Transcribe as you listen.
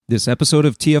This episode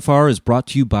of TFR is brought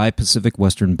to you by Pacific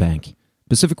Western Bank.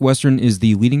 Pacific Western is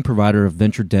the leading provider of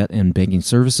venture debt and banking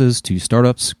services to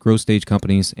startups, growth stage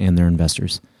companies, and their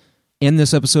investors. And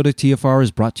this episode of TFR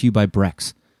is brought to you by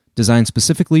Brex. Designed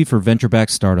specifically for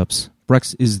venture-backed startups,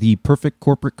 Brex is the perfect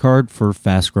corporate card for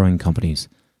fast-growing companies.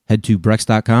 Head to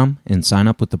Brex.com and sign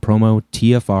up with the promo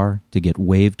TFR to get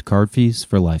waived card fees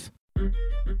for life.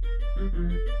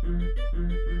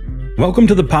 Welcome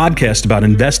to the podcast about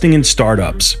investing in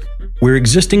startups, where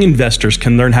existing investors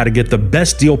can learn how to get the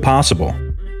best deal possible,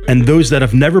 and those that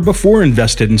have never before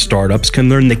invested in startups can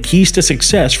learn the keys to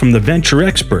success from the venture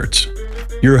experts.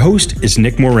 Your host is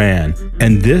Nick Moran,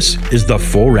 and this is The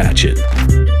Full Ratchet.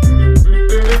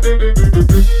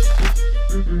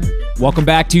 Welcome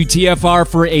back to TFR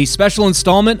for a special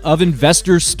installment of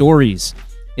Investor Stories.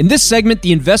 In this segment,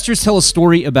 the investors tell a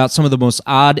story about some of the most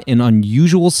odd and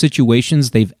unusual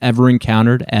situations they've ever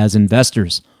encountered as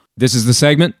investors. This is the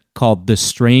segment called The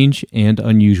Strange and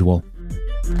Unusual.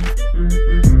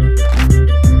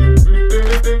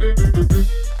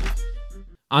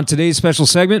 On today's special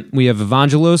segment, we have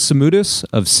Evangelos Simoudis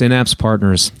of Synapse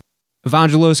Partners.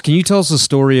 Evangelos, can you tell us a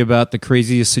story about the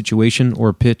craziest situation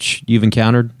or pitch you've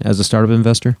encountered as a startup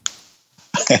investor?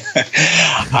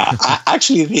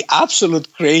 Actually, the absolute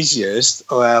craziest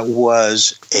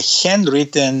was a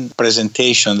handwritten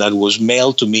presentation that was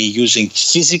mailed to me using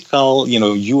physical,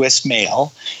 U.S.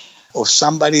 mail of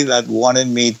somebody that wanted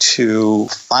me to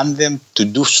fund them to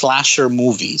do slasher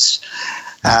movies.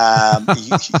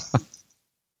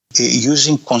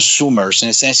 Using consumers. In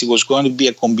a sense, it was going to be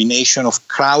a combination of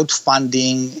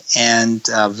crowdfunding and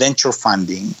venture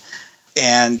funding.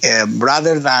 And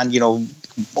rather than,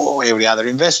 every other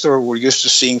investor, we're used to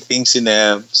seeing things in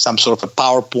some sort of a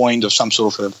PowerPoint or some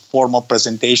sort of a formal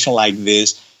presentation like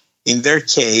this. In their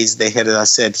case, they had, as I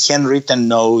said, handwritten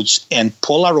notes and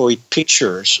Polaroid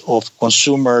pictures of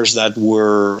consumers that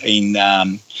were in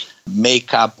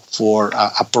makeup for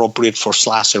appropriate for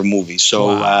slasher movies. So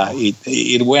wow.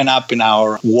 It went up in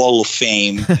our wall of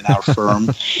fame in our firm.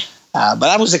 But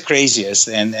that was the craziest.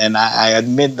 And I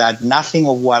admit that nothing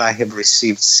of what I have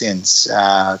received since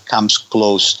comes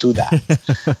close to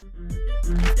that.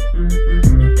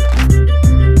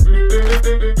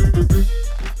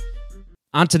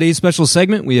 On today's special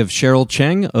segment, we have Cheryl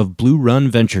Cheng of Blue Run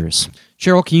Ventures.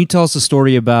 Cheryl, can you tell us a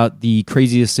story about the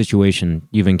craziest situation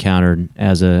you've encountered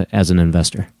as an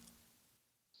investor?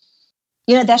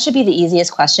 That should be the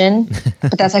easiest question,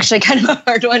 but that's actually kind of a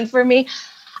hard one for me.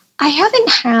 I haven't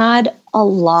had a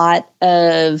lot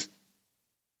of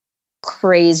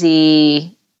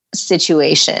crazy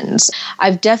situations.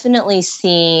 I've definitely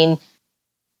seen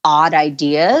odd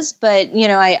ideas, but,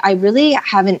 I really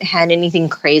haven't had anything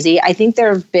crazy. I think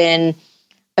there have been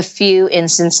a few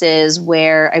instances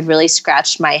where I've really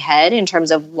scratched my head in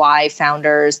terms of why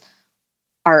founders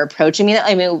are approaching me.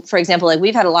 I mean, for example,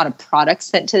 we've had a lot of products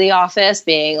sent to the office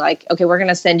being like, okay, we're going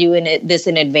to send you this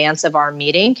in advance of our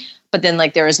meeting. But then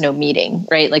there is no meeting,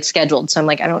 right? Scheduled. So I'm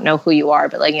I don't know who you are,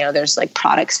 but there's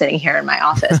products sitting here in my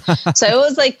office. So it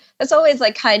was that's always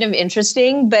kind of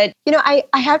interesting. But, I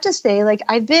have to say,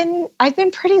 I've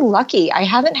been pretty lucky. I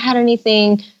haven't had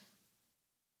anything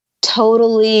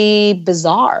totally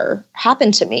bizarre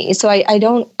happen to me. So I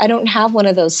don't have one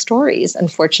of those stories,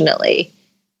 unfortunately.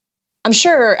 I'm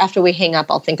sure after we hang up,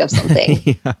 I'll think of something.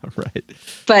 Yeah, right.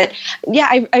 But yeah,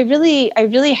 I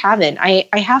really haven't. I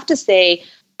have to say,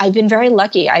 I've been very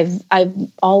lucky. I've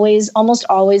almost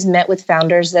always met with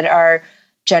founders that are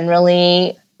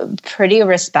generally pretty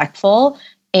respectful.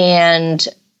 And,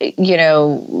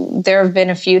 there have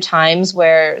been a few times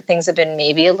where things have been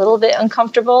maybe a little bit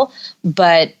uncomfortable,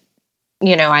 but,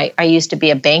 I used to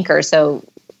be a banker, so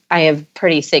I have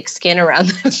pretty thick skin around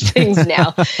those things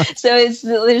now. So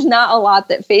there's not a lot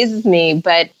that phases me,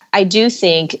 but I do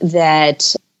think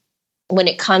that when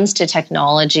it comes to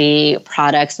technology,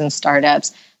 products, and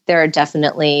startups, there are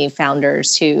definitely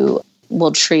founders who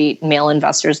will treat male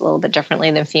investors a little bit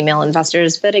differently than female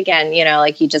investors. But again,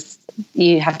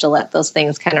 you have to let those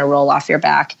things kind of roll off your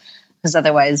back, because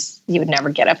otherwise you would never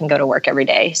get up and go to work every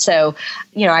day. So,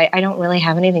 I don't really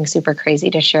have anything super crazy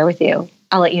to share with you.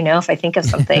 I'll let you know if I think of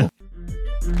something.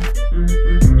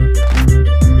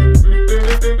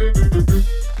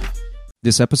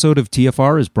 This episode of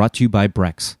TFR is brought to you by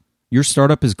Brex. Your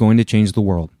startup is going to change the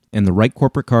world, and the right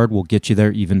corporate card will get you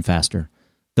there even faster.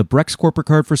 The Brex corporate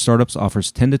card for startups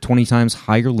offers 10 to 20 times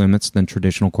higher limits than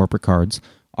traditional corporate cards,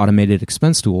 automated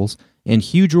expense tools, and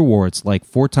huge rewards like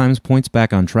 4 times points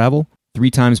back on travel,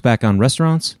 3 times back on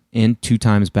restaurants, and 2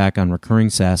 times back on recurring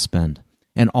SaaS spend.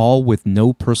 And all with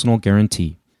no personal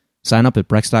guarantee. Sign up at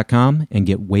Brex.com and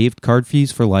get waived card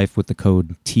fees for life with the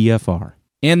code TFR.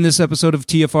 And this episode of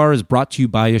TFR is brought to you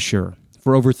by Assure.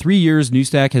 For over 3 years,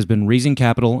 Newstack has been raising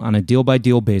capital on a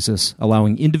deal-by-deal basis,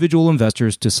 allowing individual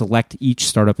investors to select each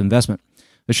startup investment.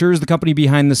 Assure is the company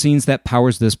behind the scenes that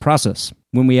powers this process.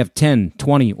 When we have 10,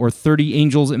 20, or 30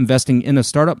 angels investing in a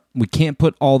startup, we can't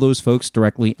put all those folks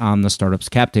directly on the startup's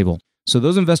cap table. So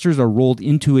those investors are rolled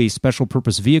into a special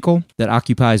purpose vehicle that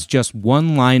occupies just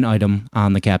one line item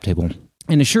on the cap table.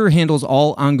 And Assure handles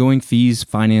all ongoing fees,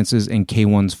 finances, and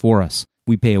K1s for us.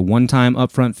 We pay a one-time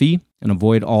upfront fee and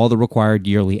avoid all the required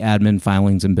yearly admin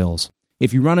filings and bills.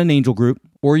 If you run an angel group,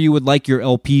 or you would like your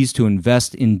LPs to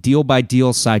invest in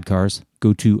deal-by-deal sidecars,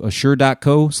 go to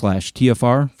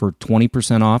assure.co/TFR for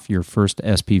 20% off your first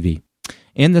SPV.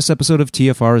 And this episode of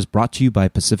TFR is brought to you by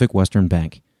Pacific Western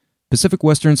Bank. Pacific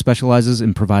Western specializes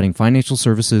in providing financial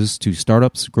services to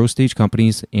startups, growth stage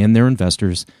companies, and their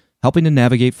investors, helping to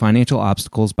navigate financial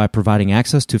obstacles by providing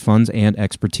access to funds and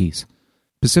expertise.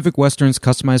 Pacific Western's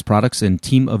customized products and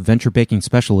team of venture banking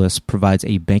specialists provides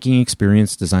a banking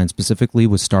experience designed specifically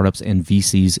with startups and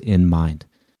VCs in mind.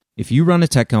 If you run a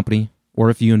tech company,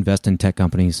 or if you invest in tech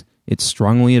companies, it's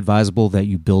strongly advisable that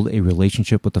you build a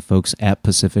relationship with the folks at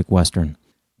Pacific Western.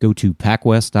 Go to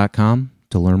pacwest.com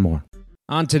to learn more.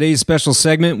 On today's special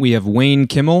segment, we have Wayne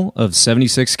Kimmel of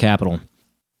 76 Capital.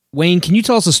 Wayne, can you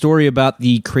tell us a story about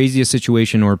the craziest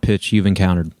situation or pitch you've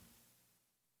encountered?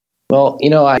 Well,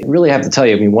 I really have to tell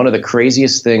you, one of the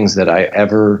craziest things that I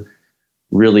ever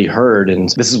really heard, and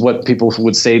this is what people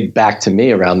would say back to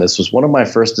me around this, was one of my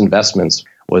first investments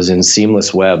was in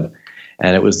Seamless Web.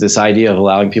 And it was this idea of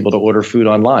allowing people to order food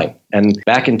online. And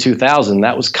back in 2000,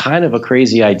 that was kind of a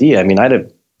crazy idea. I had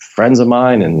friends of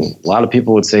mine, and a lot of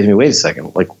people would say to me, wait a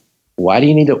second, why do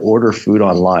you need to order food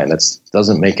online? That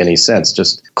doesn't make any sense.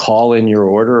 Just call in your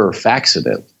order or fax it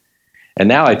in. And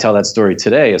now I tell that story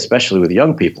today, especially with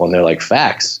young people, and they're like,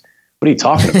 fax? What are you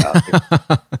talking about?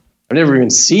 I've never even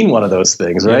seen one of those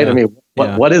things, right?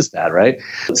 Yeah. What is that, right?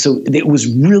 So it was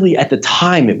really, at the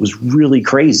time, it was really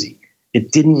crazy.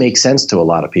 It didn't make sense to a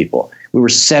lot of people. We were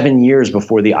 7 years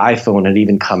before the iPhone had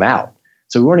even come out.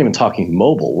 So we weren't even talking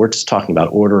mobile. We're just talking about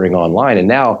ordering online. And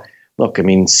now, look,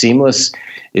 Seamless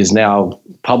is now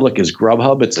public as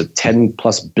Grubhub. It's a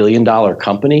 $10+ billion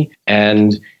company.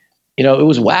 And, it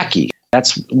was wacky.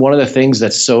 That's one of the things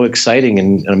that's so exciting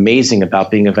and amazing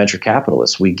about being a venture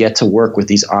capitalist. We get to work with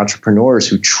these entrepreneurs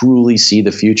who truly see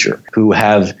the future, who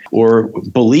have or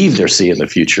believe they're seeing the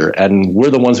future. And we're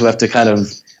the ones who have to kind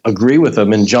of agree with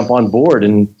them and jump on board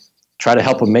and try to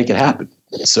help them make it happen.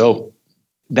 So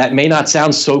that may not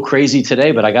sound so crazy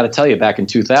today, but I got to tell you, back in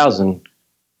 2000,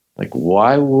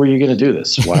 why were you going to do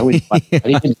this? Why do you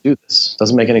need to do this?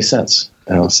 Doesn't make any sense.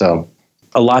 So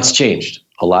a lot's changed.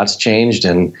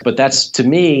 But that's, to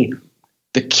me,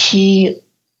 the key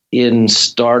in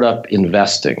startup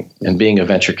investing and being a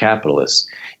venture capitalist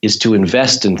is to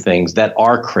invest in things that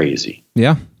are crazy.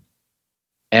 Yeah.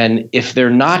 And if they're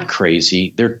not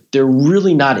crazy, they're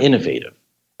really not innovative.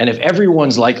 And if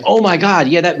everyone's like, oh my God,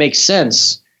 yeah, that makes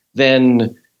sense,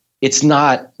 then it's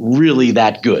not really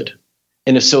that good.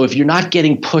 And if you're not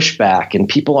getting pushback and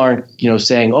people aren't,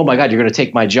 saying, oh my God, you're going to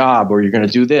take my job, or you're going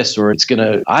to do this, or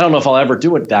I don't know if I'll ever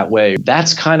do it that way.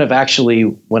 That's kind of actually,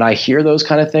 when I hear those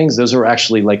kind of things, those are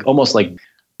actually almost like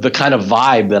the kind of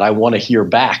vibe that I want to hear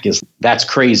back is, that's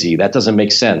crazy. That doesn't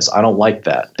make sense. I don't like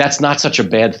that. That's not such a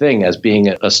bad thing as being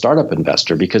a startup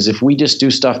investor, because if we just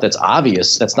do stuff that's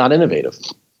obvious, that's not innovative.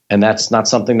 And that's not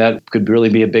something that could really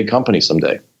be a big company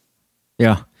someday.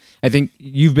 Yeah. I think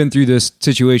you've been through this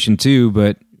situation too,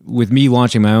 but with me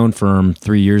launching my own firm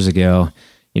 3 years ago,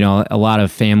 a lot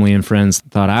of family and friends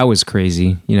thought I was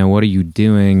crazy. What are you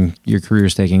doing? Your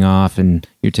career's taking off and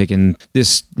you're taking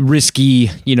this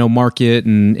risky, market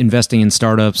and investing in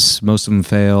startups. Most of them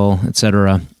fail, et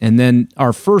cetera. And then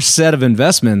our first set of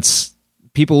investments,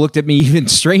 people looked at me even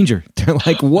stranger. They're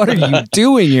like, what are you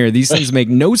doing here? These things make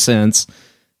no sense.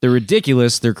 They're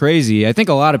ridiculous. They're crazy. I think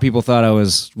a lot of people thought I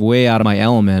was way out of my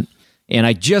element. And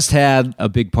I just had a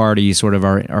big party, sort of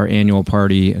our annual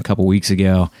party a couple weeks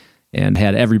ago, and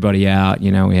had everybody out.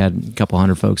 We had a couple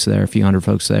hundred folks there, a few hundred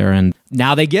folks there. And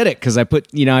now they get it, because I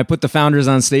put the founders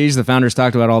on stage. The founders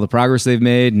talked about all the progress they've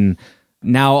made. And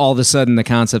now all of a sudden the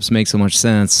concepts make so much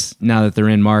sense now that they're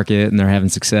in market and they're having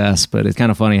success. But it's kind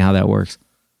of funny how that works.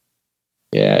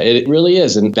 Yeah, it really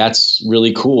is. And that's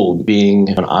really cool, being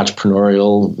an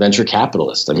entrepreneurial venture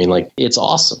capitalist. It's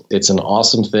awesome. It's an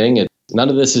awesome thing. None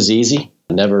of this is easy.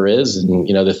 It never is. And,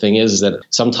 the thing is that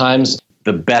sometimes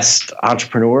the best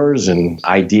entrepreneurs and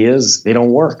ideas, they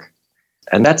don't work.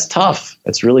 And that's tough.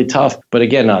 It's really tough. But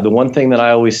again, the one thing that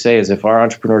I always say is if our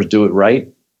entrepreneurs do it right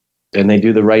and they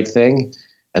do the right thing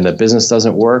and the business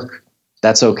doesn't work,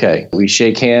 that's okay. We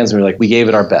shake hands and we're like, we gave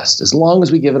it our best. As long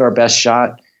as we give it our best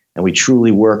shot and we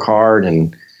truly work hard,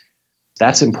 and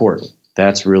that's important.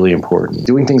 That's really important.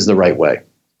 Doing things the right way.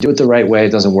 Do it the right way.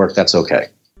 It doesn't work. That's okay.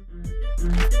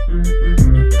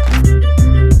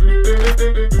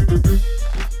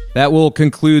 That will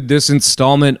conclude this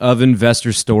installment of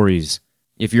Investor Stories.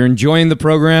 If you're enjoying the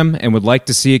program and would like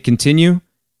to see it continue,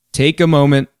 take a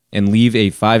moment and leave a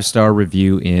 5-star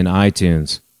review in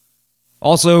iTunes.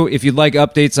 Also, if you'd like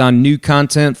updates on new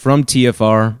content from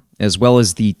TFR, as well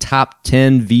as the top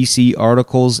 10 VC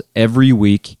articles every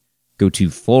week, go to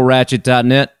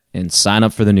fullratchet.net and sign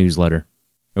up for the newsletter.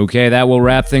 Okay, that will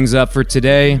wrap things up for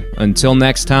today. Until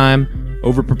next time,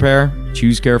 over-prepare,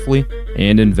 choose carefully,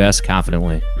 and invest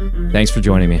confidently. Thanks for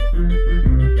joining me.